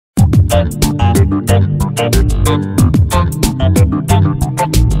We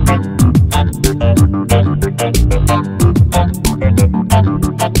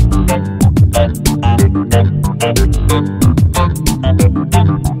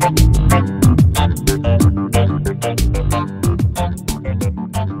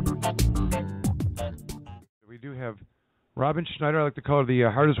do have Robin Schneider. I like to call her the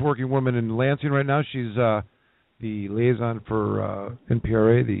hardest working woman in Lansing right now. She's the liaison for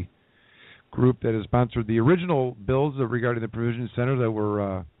NPRA, the group that has sponsored the original bills regarding the provision center that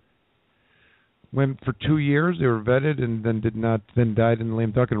were went for 2 years. They were vetted and then died in the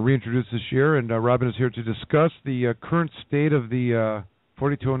lame duck and reintroduced this year. And Robin is here to discuss the current state of the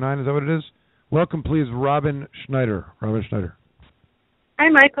 4209. Is that what it is? Welcome, please, Robin Schneider. Robin Schneider. Hi,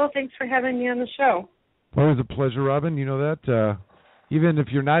 Michael. Thanks for having me on the show. Always a pleasure, Robin. You know that. Even if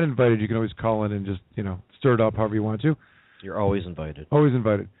you're not invited, you can always call in and just, stir it up however you want to. You're always invited. Always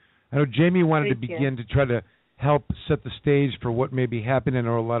invited. I know Jamie wanted to begin to try to help set the stage for what may be happening. I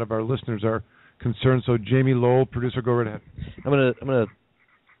know a lot of our listeners are concerned. So, Jamie Lowell, producer, go right ahead. I'm gonna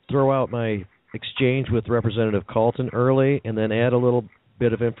throw out my exchange with Representative Callton early, and then add a little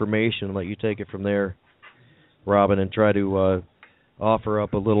bit of information and let you take it from there, Robin, and try to offer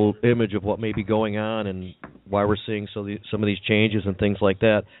up a little image of what may be going on and why we're seeing some of these changes and things like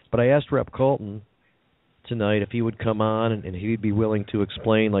that. But I asked Rep. Callton tonight if he would come on and he'd be willing to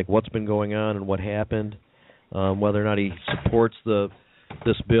explain what's been going on and what happened, whether or not he supports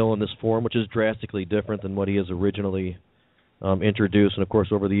this bill in this form, which is drastically different than what he has originally introduced. And of course,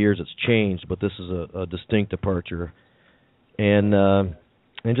 over the years it's changed, but this is a distinct departure. And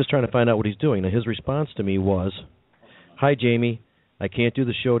just trying to find out what he's doing. Now, his response to me was, "Hi, Jamie. I can't do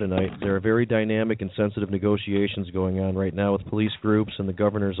the show tonight. There are very dynamic and sensitive negotiations going on right now with police groups and the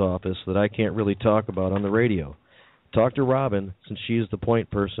governor's office that I can't really talk about on the radio. Talk to Robin, since she is the point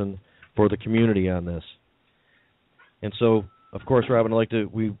person for the community on this." And so, of course, Robin,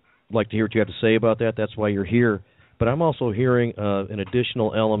 we'd like to hear what you have to say about that. That's why you're here. But I'm also hearing an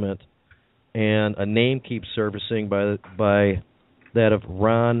additional element, and a name keeps surfacing by that of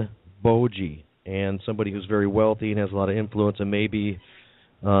Ron Boji, and somebody who's very wealthy and has a lot of influence and may be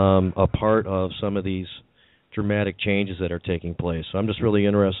a part of some of these dramatic changes that are taking place. So I'm just really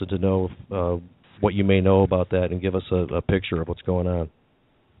interested to know what you may know about that and give us a picture of what's going on.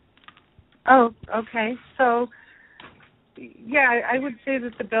 Oh, okay. So, yeah, I would say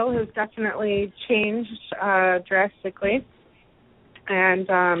that the bill has definitely changed drastically,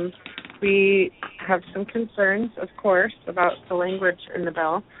 and we have some concerns, of course, about the language in the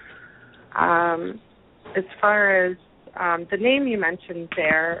bill. As far as the name you mentioned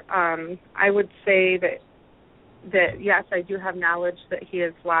there, I would say that yes, I do have knowledge that he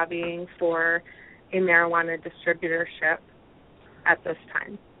is lobbying for a marijuana distributorship at this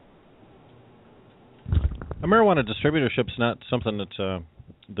time. A marijuana distributorship is not something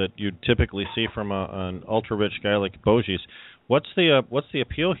that you typically see from an ultra-rich guy like Boji's. What's the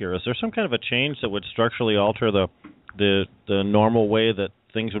appeal here? Is there some kind of a change that would structurally alter the normal way that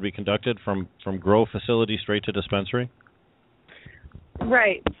things would be conducted from grow facility straight to dispensary?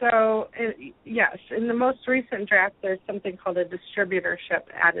 Right. So, yes, in the most recent draft, there's something called a distributorship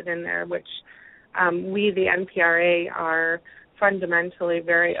added in there, which we, the NPRA, are fundamentally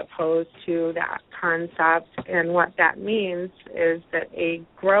very opposed to that concept. And what that means is that a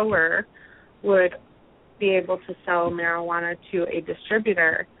grower would be able to sell marijuana to a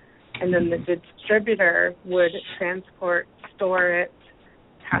distributor, and then the distributor would transport, store it,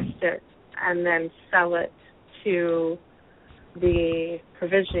 test it, and then sell it to the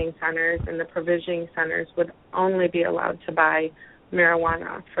provisioning centers, and the provisioning centers would only be allowed to buy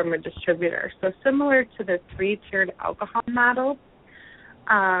marijuana from a distributor. So similar to the three-tiered alcohol model,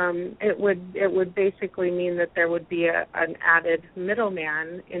 it would basically mean that there would be an added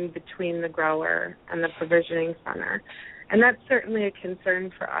middleman in between the grower and the provisioning center. And that's certainly a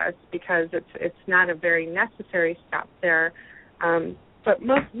concern for us because it's not a very necessary step there, but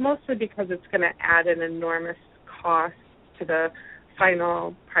mostly because it's going to add an enormous cost to the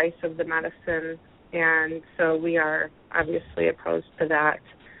final price of the medicine, and so we are obviously opposed to that.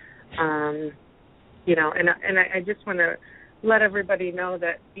 And I just want to let everybody know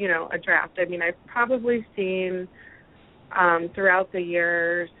that, a draft, I mean, I've probably seen throughout the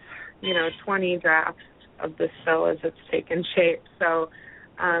years, 20 drafts of this bill as it's taken shape. So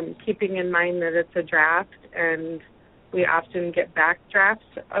keeping in mind that it's a draft, and we often get back drafts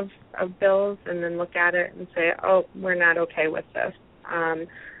of bills and then look at it and say, oh, we're not okay with this.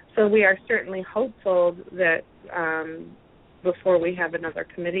 So we are certainly hopeful that before we have another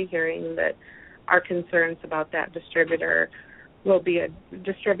committee hearing that our concerns about that distributor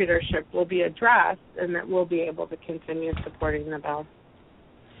distributorship will be addressed, and that we'll be able to continue supporting the bill.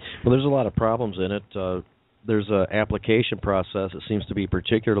 Well, there's a lot of problems in it. There's an application process that seems to be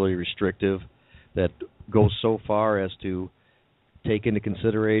particularly restrictive, that goes so far as to take into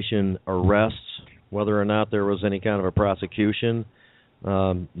consideration arrests, whether or not there was any kind of a prosecution,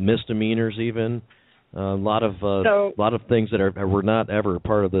 misdemeanors even, a lot of things that were not ever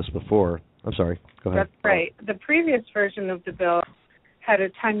part of this before. I'm sorry, go ahead. That's right. The previous version of the bill had a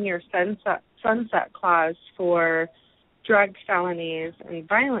 10-year sunset clause for drug felonies and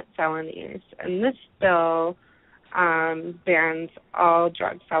violent felonies, and this bill bans all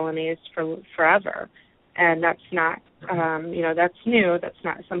drug felonies forever. And that's not, that's new. That's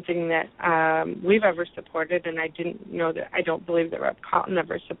not something that we've ever supported, and I don't believe that Rep. Callton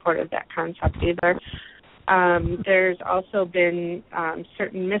ever supported that concept either. There's also been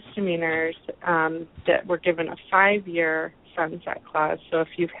certain misdemeanors that were given a 5-year sunset clause. So if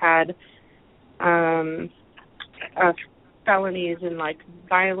you've had felonies in like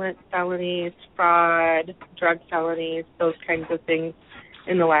violent felonies, fraud, drug felonies, those kinds of things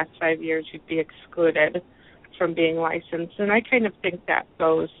in the last 5 years, you'd be excluded from being licensed. And I kind of think that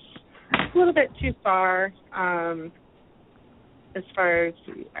goes a little bit too far as far as,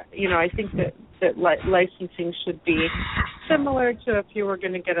 I think that licensing should be similar to if you were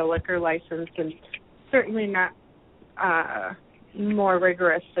going to get a liquor license, and certainly not more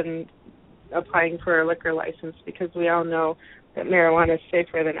rigorous than applying for a liquor license, because we all know that marijuana is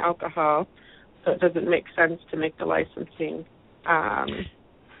safer than alcohol, so it doesn't make sense to make the licensing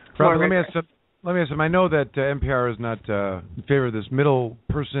Robin, let me ask some. I know that NPRA is not in favor of this middle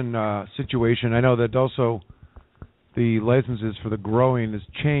person situation. I know that also the licenses for the growing has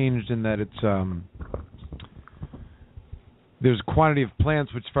changed in that it's there's a quantity of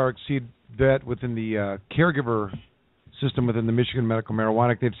plants which far exceed that within the caregiver system within the Michigan Medical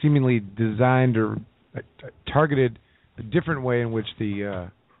Marijuana Act. They've seemingly designed or targeted a different way in which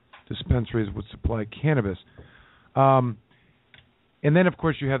the dispensaries would supply cannabis. And then, of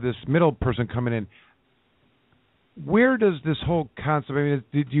course, you have this middle person coming in. Where does this whole concept? I mean,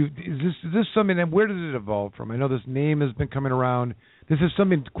 is this something? And where does it evolve from? I know this name has been coming around. This is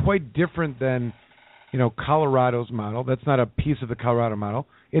something quite different than, Colorado's model. That's not a piece of the Colorado model.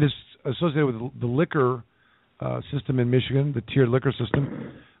 It is associated with the liquor system in Michigan, the tiered liquor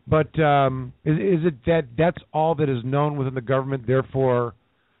system. But is it that that's all that is known within the government? Therefore,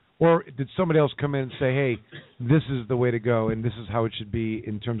 or did somebody else come in and say, "Hey, this is the way to go, and this is how it should be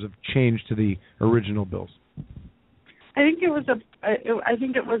in terms of change to the original bills"? I think it was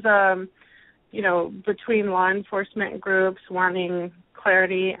between law enforcement groups wanting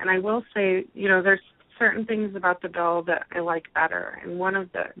clarity, and I will say, there's certain things about the bill that I like better, and one of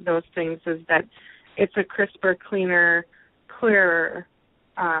those things is that it's a crisper, cleaner, clearer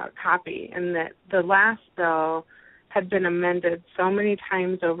copy, and that the last bill had been amended so many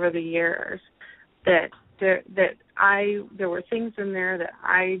times over the years that there were things in there that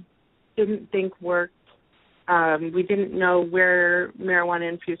I didn't think worked. We didn't know where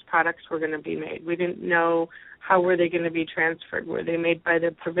marijuana-infused products were going to be made. We didn't know how were they going to be transferred. Were they made by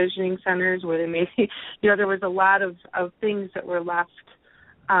the provisioning centers? Were they made, there was a lot of things that were left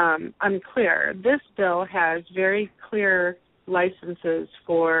unclear. This bill has very clear licenses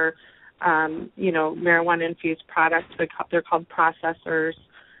for, marijuana-infused products. They're called processors.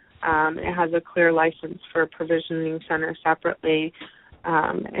 It has a clear license for provisioning center separately.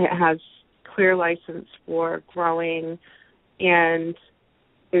 It has clear license for growing, and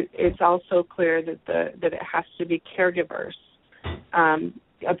it's also clear that it has to be caregivers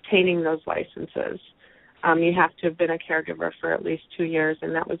obtaining those licenses. You have to have been a caregiver for at least 2 years,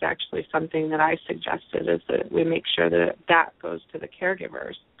 and that was actually something that I suggested, is that we make sure that goes to the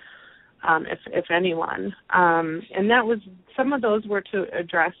caregivers, if anyone. And that was, some of those were to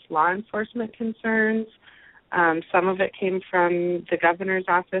address law enforcement concerns. Some of it came from the governor's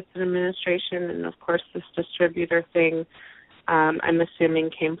office and administration, and of course this distributor thing, I'm assuming,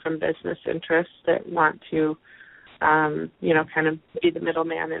 came from business interests that want to, kind of be the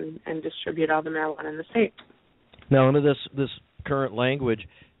middleman and distribute all the marijuana in the state. Now, under this current language,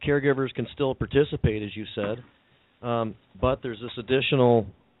 caregivers can still participate, as you said, but there's this additional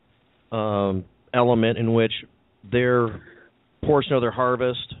element in which their portion of their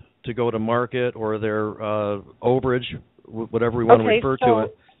harvest to go to market, or their overage, whatever we want to refer to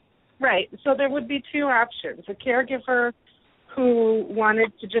it. Right. So there would be two options. A caregiver who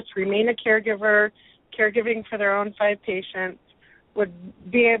wanted to just remain a caregiver, caregiving for their own 5 patients, would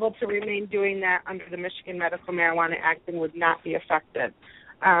be able to remain doing that under the Michigan Medical Marijuana Act and would not be affected.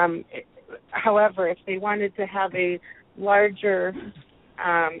 However, if they wanted to have a larger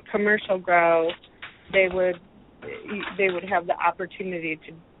commercial grow, they would have the opportunity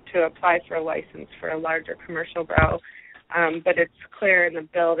to apply for a license for a larger commercial grow. But it's clear in the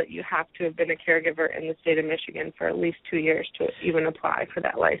bill that you have to have been a caregiver in the state of Michigan for at least 2 years to even apply for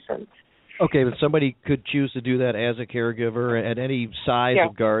that license. Okay, but somebody could choose to do that as a caregiver at any size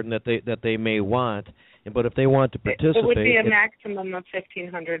of garden that they may want. But if they want to participate, it would be a maximum of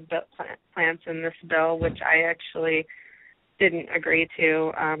 1,500 plants in this bill, which I actually didn't agree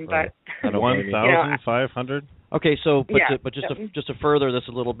to. But 1,500. Okay, so just to further this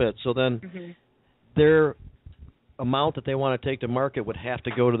a little bit, so then their amount that they want to take to market would have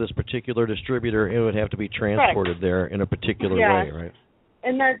to go to this particular distributor, and it would have to be transported there in a particular way, right?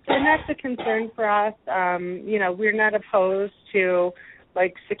 And that's a concern for us. We're not opposed to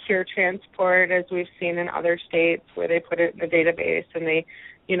like secure transport, as we've seen in other states where they put it in a database and they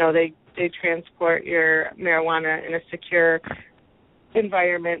transport your marijuana in a secure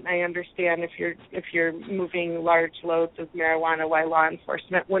environment. I understand if you're moving large loads of marijuana, why law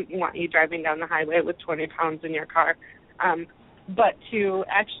enforcement wouldn't want you driving down the highway with 20 pounds in your car. But to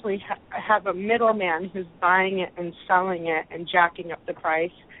actually have a middleman who's buying it and selling it and jacking up the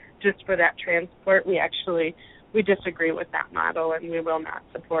price just for that transport, we disagree with that model, and we will not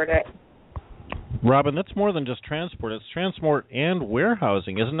support it. Robin, that's more than just transport. It's transport and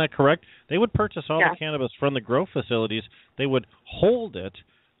warehousing. Isn't that correct? They would purchase all the cannabis from the grow facilities. They would hold it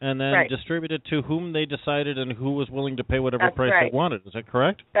and then distribute it to whom they decided and who was willing to pay whatever price they wanted. Is that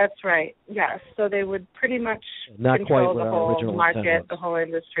correct? That's right, yes. So they would pretty much control the whole market, the whole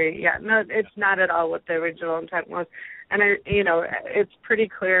industry. Yeah, no, it's not at all what the original intent was. And, it's pretty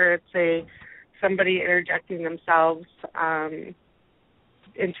clear it's somebody interjecting themselves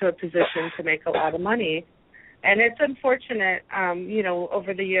into a position to make a lot of money. And it's unfortunate,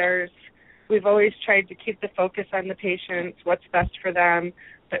 over the years, we've always tried to keep the focus on the patients, what's best for them,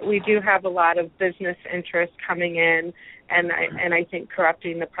 but we do have a lot of business interest coming in and I think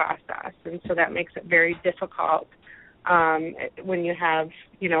corrupting the process. And so that makes it very difficult when you have,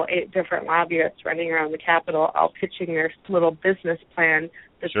 8 different lobbyists running around the Capitol all pitching their little business plan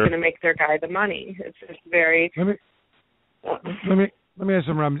that's going to make their guy the money. It's just very... Let me ask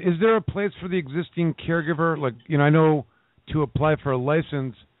you, Robin. Is there a place for the existing caregiver? Like, I know to apply for a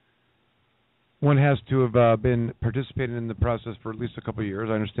license, one has to have been participating in the process for at least a couple of years.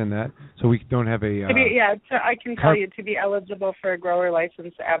 I understand that. So we don't have a... so I can tell you, to be eligible for a grower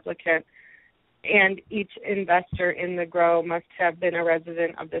license, the applicant and each investor in the grow must have been a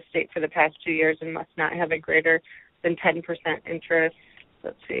resident of the state for the past 2 years and must not have a greater than 10% interest.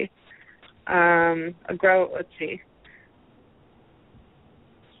 Let's see.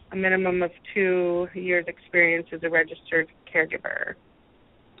 A minimum of 2 years experience as a registered caregiver.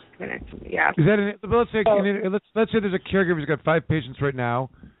 Yeah. Is that let's say there's a caregiver who's got 5 patients right now.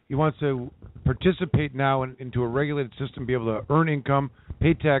 He wants to participate now into a regulated system, be able to earn income,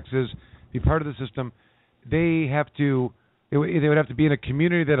 pay taxes, be part of the system. They would have to be in a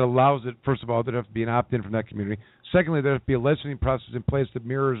community that allows it. First of all, there'd have to be an opt-in from that community. Secondly, there'd have to be a licensing process in place that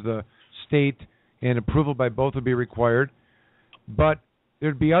mirrors the state, and approval by both would be required. But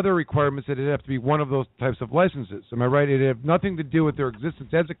there'd be other requirements that it'd have to be one of those types of licenses. Am I right? It'd have nothing to do with their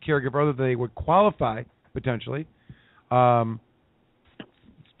existence as a caregiver, other than they would qualify, potentially.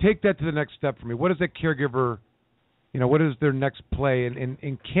 Take that to the next step for me. What is that caregiver, what is their next play?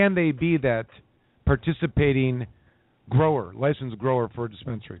 And can they be that participating grower, licensed grower for a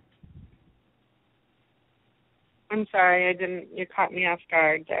dispensary? I'm sorry, you caught me off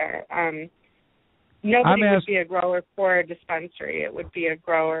guard there. Nobody would be a grower for a dispensary. It would be a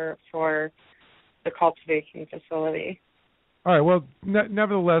grower for the cultivation facility. All right. Well,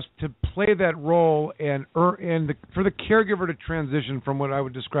 nevertheless, to play that role and for the caregiver to transition from what I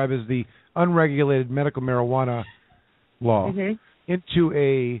would describe as the unregulated medical marijuana law into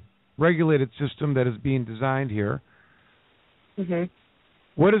a regulated system that is being designed here.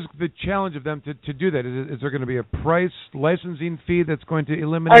 What is the challenge of them to do that? Is there going to be a price licensing fee that's going to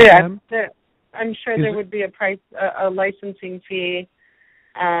eliminate them? I'm sure there would be a licensing fee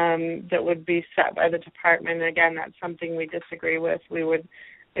that would be set by the department. Again, that's something we disagree with. We would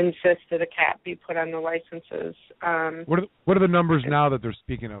insist that a cap be put on the licenses. What are the numbers now that they're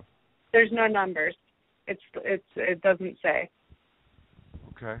speaking of? There's no numbers. It doesn't say.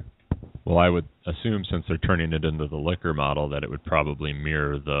 Okay. Well, I would assume, since they're turning it into the liquor model, that it would probably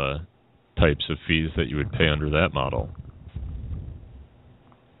mirror the types of fees that you would pay under that model.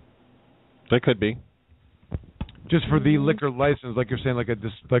 That could be. just for the liquor license, like you're saying,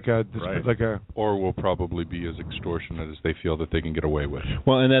 or will probably be as extortionate as they feel that they can get away with.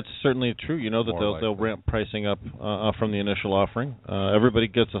 Well, and that's certainly true. You know that they'll likely. ramp pricing up from the initial offering. Everybody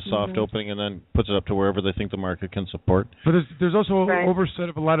gets a soft opening and then puts it up to wherever they think the market can support. But there's also oversight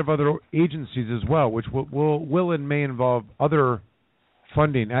of a lot of other agencies as well, which will and may involve other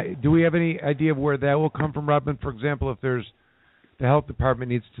funding. Do we have any idea of where that will come from, Robin? For example, if there's the health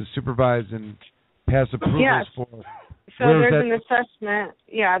department needs to supervise and pass approvals for. So there's an assessment.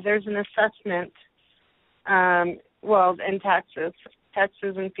 Yeah, there's an assessment. In taxes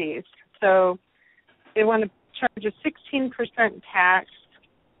and fees. So they want to charge a 16% tax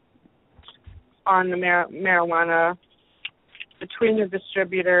on the marijuana between the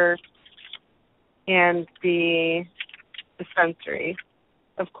distributor and the dispensary.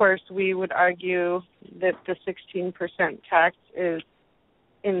 Of course, we would argue that the 16% tax is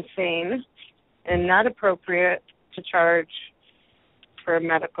insane and not appropriate to charge for a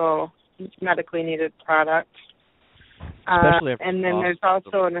medically needed product. And then there's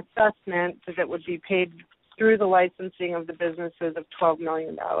also an assessment that would be paid through the licensing of the businesses of $12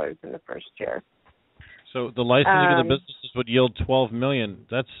 million in the first year. So the licensing of the businesses would yield $12 million.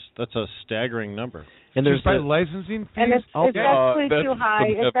 That's a staggering number. And there's licensing fees? And it's actually too high.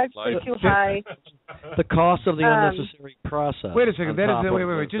 It's actually too high. The cost of the unnecessary process. Wait a second.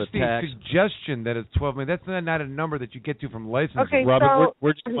 Wait. Just the suggestion that it's $12 million. That's not a number that you get to from licensing. Okay, Robin,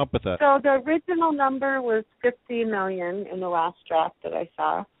 where'd you come up with that? So the original number was $50 million in the last draft that I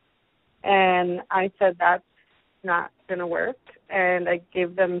saw, and I said that's not going to work. And I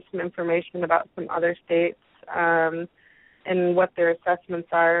gave them some information about some other states and what their assessments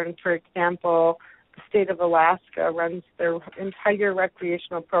are. And for example, the state of Alaska runs their entire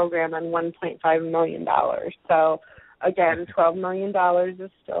recreational program on $1.5 million. So, again, $12 million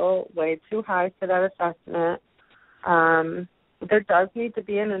is still way too high for that assessment. There does need to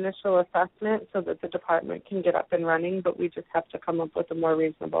be an initial assessment so that the department can get up and running, but we just have to come up with a more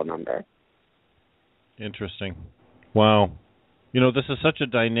reasonable number. Interesting. Wow. This is such a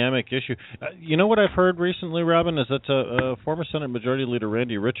dynamic issue. You know what I've heard recently, Robin, is that former Senate Majority Leader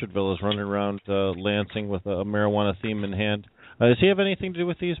Randy Richardville is running around Lansing with a marijuana theme in hand. Does he have anything to do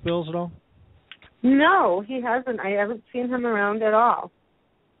with these bills at all? No, he hasn't. I haven't seen him around at all.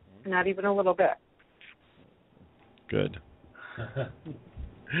 Not even a little bit. Good.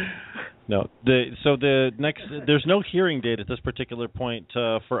 No. There's no hearing date at this particular point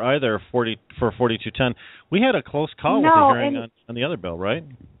for either 4210. We had a close call with the hearing on the other bill, right?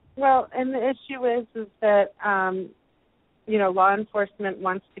 Well, and the issue is that law enforcement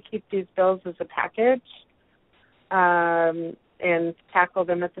wants to keep these bills as a package and tackle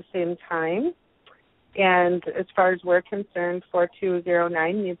them at the same time. And as far as we're concerned,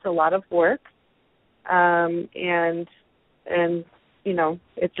 4209 needs a lot of work, and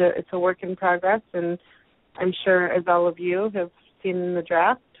it's a work in progress, and I'm sure, as all of you have seen in the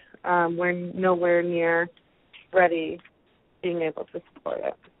draft, we're nowhere near ready being able to support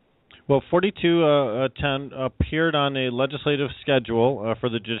it. Well, 4210 appeared on a legislative schedule for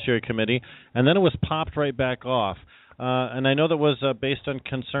the Judiciary Committee, and then it was popped right back off. And I know that was based on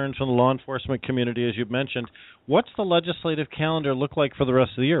concerns from the law enforcement community, as you mentioned. What's the legislative calendar look like for the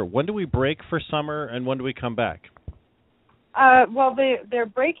rest of the year? When do we break for summer, and when do we come back? Well, they're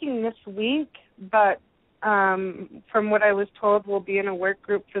breaking this week, but from what I was told, we'll be in a work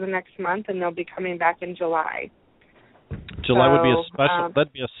group for the next month, and they'll be coming back in July. July would be a special.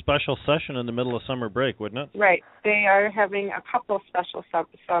 That'd be a special session in the middle of summer break, wouldn't it? Right. They are having a couple of special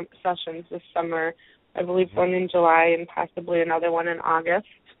sessions this summer. I believe one in July and possibly another one in August.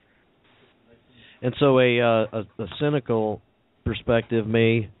 And so a cynical perspective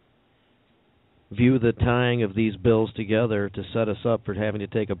may view the tying of these bills together to set us up for having to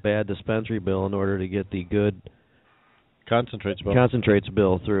take a bad dispensary bill in order to get the good concentrates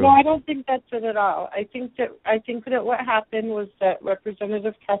bill through. No, I don't think that's it at all. I think that what happened was that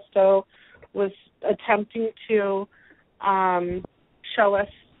Representative Testo was attempting to show us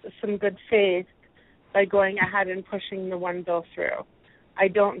some good faith by going ahead and pushing the one bill through. I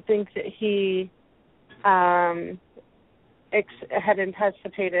don't think that he had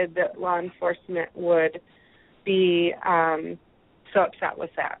anticipated that law enforcement would be so upset with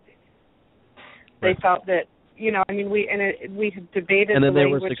that. They felt that, we have debated and then the they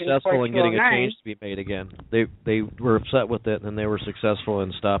were language successful in getting a change to be made again. They were upset with it, and they were successful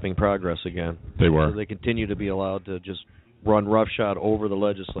in stopping progress again. They were. So they continue to be allowed to just run roughshod over the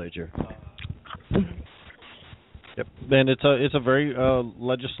legislature. Yep. And it's a very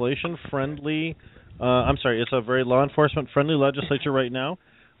legislation friendly. It's a very law enforcement friendly legislature right now.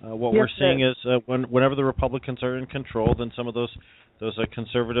 What we're seeing is whenever the Republicans are in control, then some of those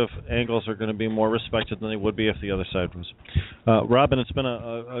conservative angles are going to be more respected than they would be if the other side was. Robin, it's been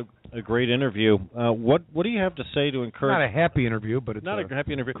a great interview. What do you have to say to encourage? Not a happy interview, but it's not a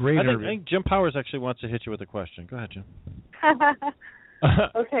happy interview. Great interview. I think Jim Powers actually wants to hit you with a question. Go ahead, Jim.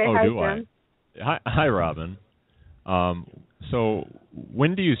 Okay, oh, hi, do Jim. Hi, Robin. So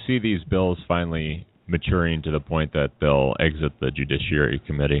when do you see these bills finally maturing to the point that they'll exit the Judiciary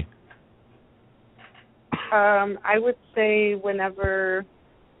Committee? I would say whenever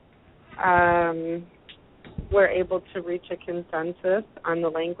we're able to reach a consensus on the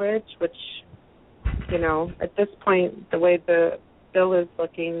language, which, at this point, the way the bill is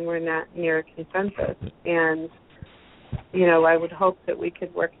looking, we're not near a consensus. And, I would hope that we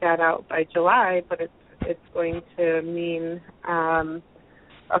could work that out by July, but it's going to mean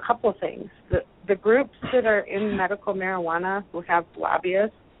a couple things. The groups that are in medical marijuana who have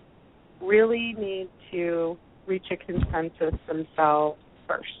lobbyists really need to reach a consensus themselves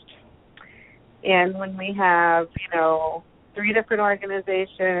first. And when we have, 3 different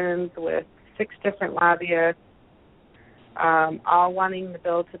organizations with 6 different lobbyists, all wanting the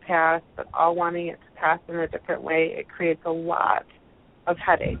bill to pass, but all wanting it to pass in a different way, it creates a lot of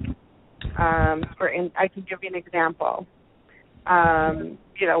headache. I can give you an example.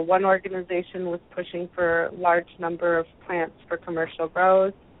 One organization was pushing for a large number of plants for commercial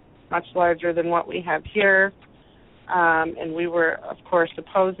grows, much larger than what we have here, and we were, of course,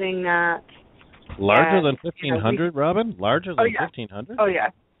 opposing that. Larger than 1,500, Robin? Larger than 1,500? Oh, yeah.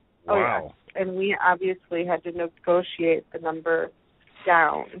 Oh, wow. Yeah. And we obviously had to negotiate the number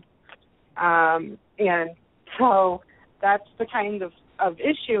down. And so that's the kind of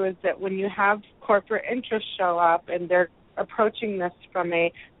issue, is that when you have corporate interests show up and they're approaching this from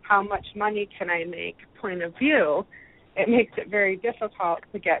a how much money can I make point of view, it makes it very difficult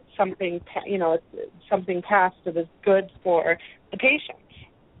to get something passed that is good for the patient.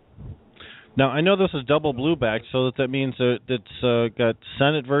 Now, I know this is double blueback, so that means that it's got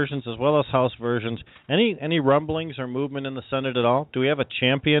Senate versions as well as House versions. Any rumblings or movement in the Senate at all? Do we have a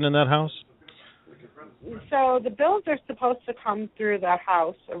champion in that House? So the bills are supposed to come through the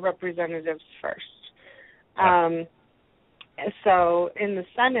House of Representatives first. So in the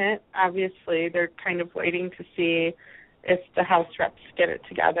Senate, obviously, they're kind of waiting to see if the House reps get it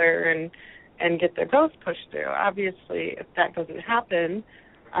together and get their bills pushed through. Obviously, if that doesn't happen,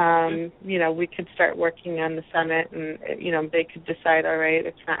 we could start working on the Senate, and, they could decide, all right,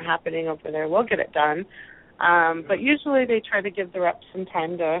 it's not happening over there, we'll get it done. But usually they try to give the reps some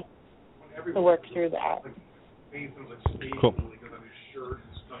time to work through that. Cool.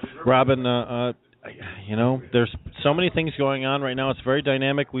 Robin, there's so many things going on right now. It's very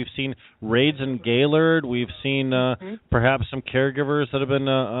dynamic. We've seen raids in Gaylord. We've seen perhaps some caregivers that have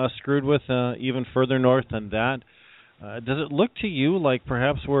been screwed with even further north than that. Does it look to you like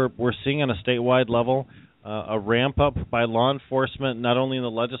perhaps we're seeing on a statewide level a ramp up by law enforcement, not only in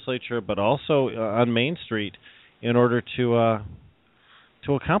the legislature but also on Main Street, in order to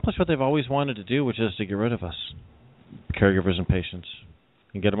accomplish what they've always wanted to do, which is to get rid of us, caregivers and patients,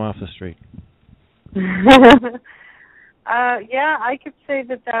 and get them off the street? Yeah, I could say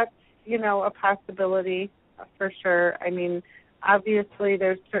that's, a possibility for sure. I mean, obviously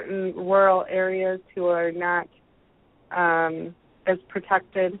there's certain rural areas who are not as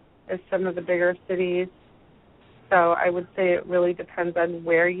protected as some of the bigger cities. So I would say it really depends on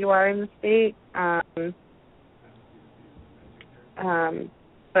where you are in the state.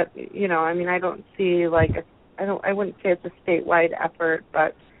 But, I don't see I wouldn't say it's a statewide effort,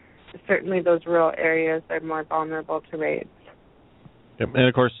 but certainly those rural areas are more vulnerable to raids. Yep. And,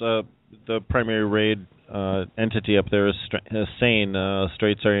 of course, the primary raid entity up there is SANE,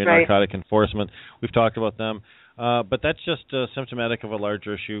 Straits Area Narcotic Enforcement. We've talked about them. But that's just symptomatic of a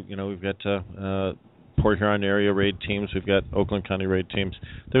larger issue. We've got Port Huron area raid teams. We've got Oakland County raid teams.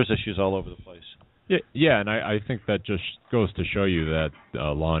 There's issues all over the place. Yeah, and I think that just goes to show you that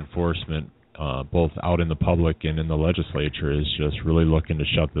law enforcement, both out in the public and in the legislature, is just really looking to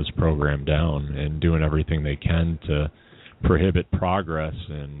shut this program down and doing everything they can to prohibit progress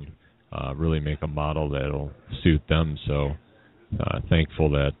and really make a model that'll suit them. So thankful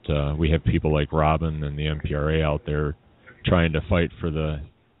that we have people like Robin and the NPRA out there trying to fight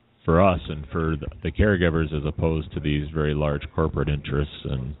for us and for the caregivers, as opposed to these very large corporate interests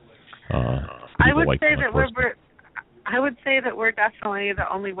and people like law enforcement. I would say that we're definitely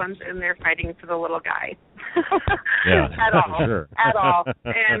the only ones in there fighting for the little guy. Yeah, at all, sure. At all,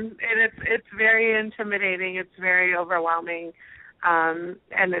 and it's very intimidating. It's very overwhelming, and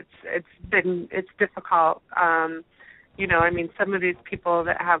it's difficult. some of these people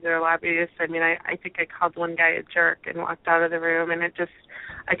that have their lobbyists, I think I called one guy a jerk and walked out of the room, and I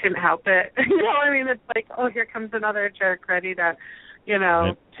couldn't help it. It's like, oh, here comes another jerk ready to,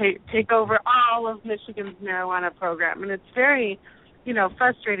 take over all of Michigan's marijuana program. And it's very,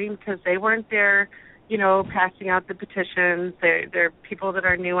 frustrating because they weren't there, passing out the petitions. They're people that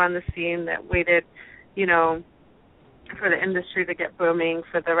are new on the scene that waited, for the industry to get booming,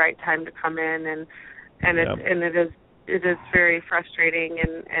 for the right time to come in, it is very frustrating,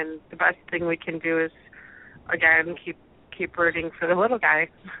 and the best thing we can do is, again, keep rooting for the little guy.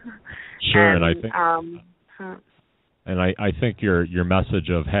 Sure, and I think I think your message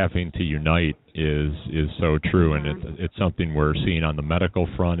of having to unite is so true, and it's something we're seeing on the medical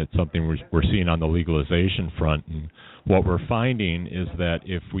front. It's something we're seeing on the legalization front, and what we're finding is that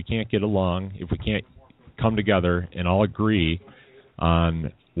if we can't get along, if we can't come together and all agree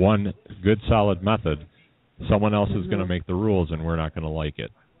on one good solid method, someone else is going to make the rules, and we're not going to like it.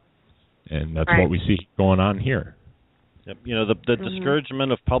 And that's what we see going on here. Yep. The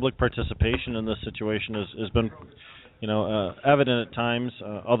discouragement of public participation in this situation has been, evident at times.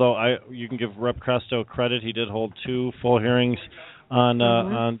 Although you can give Rep. Cresto credit, he did hold 2 full hearings on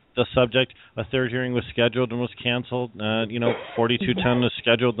the subject. A third hearing was scheduled and was canceled. 4210 is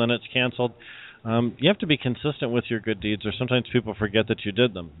scheduled, then it's canceled. You have to be consistent with your good deeds, or sometimes people forget that you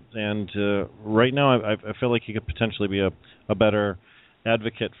did them. And right now, I feel like you could potentially be a better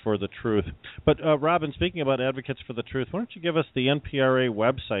advocate for the truth. But Robin, speaking about advocates for the truth, why don't you give us the NPRA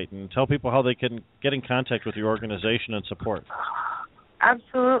website and tell people how they can get in contact with your organization and support?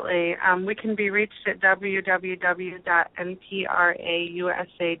 Absolutely. We can be reached at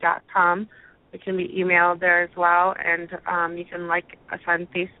www.nprausa.com. We can be emailed there as well, and you can like us on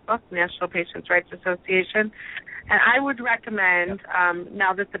Facebook, National Patients' Rights Association. And I would recommend,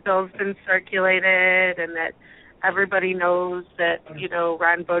 now that the bill's been circulated and that everybody knows that,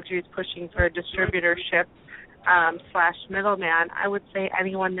 Ron Boji is pushing for a distributorship / middleman, I would say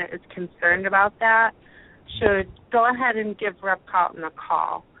anyone that is concerned about that should go ahead and give Rep. Callton a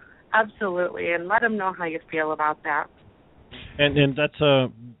call. Absolutely, and let him know how you feel about that. And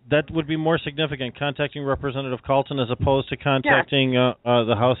that would be more significant, contacting Representative Callton as opposed to contacting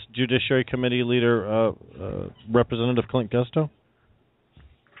the House Judiciary Committee leader, Representative Clint Gusto?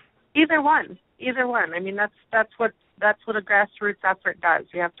 Either one. That's what a grassroots effort does.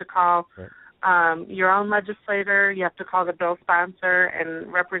 You have to call your own legislator. You have to call the bill sponsor,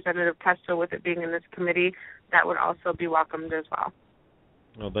 and Representative Gusto, with it being in this committee, that would also be welcomed as well.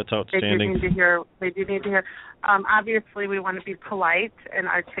 Oh, that's outstanding. They do need to hear. Obviously, we want to be polite and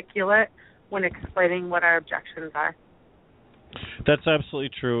articulate when explaining what our objections are. That's absolutely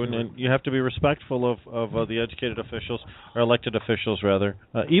true, and you have to be respectful of the educated officials, or elected officials, rather.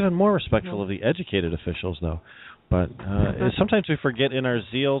 Even more respectful of the educated officials, though. But sometimes we forget, in our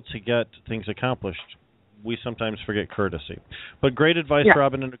zeal to get things accomplished, we sometimes forget courtesy. But great advice,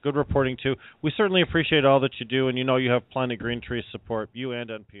 Robin, and good reporting, too. We certainly appreciate all that you do, and you have plenty of Green Tree support, you and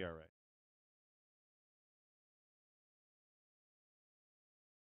NPRA.